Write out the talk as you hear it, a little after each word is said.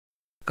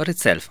God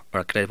itself,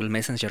 or a credible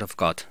messenger of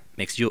God,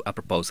 makes you a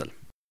proposal.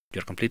 You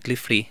are completely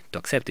free to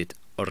accept it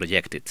or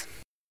reject it.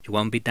 You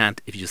won't be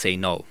damned if you say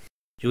no.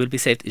 You will be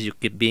saved if you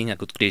keep being a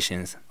good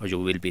Christian, or you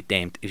will be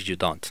damned if you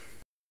don't.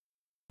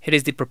 Here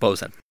is the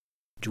proposal.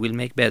 You will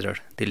make better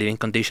the living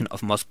condition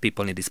of most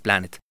people in this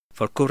planet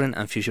for current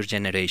and future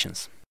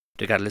generations,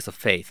 regardless of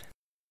faith.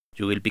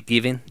 You will be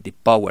given the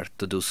power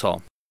to do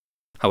so.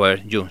 However,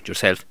 you,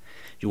 yourself,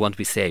 you won't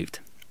be saved.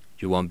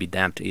 You won't be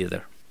damned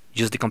either.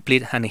 Just the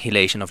complete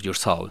annihilation of your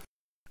soul.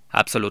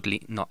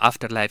 Absolutely no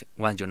afterlife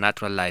once your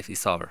natural life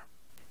is over.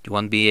 You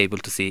won't be able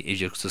to see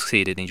if you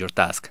succeeded in your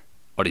task,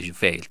 or if you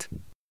failed.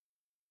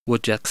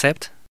 Would you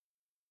accept?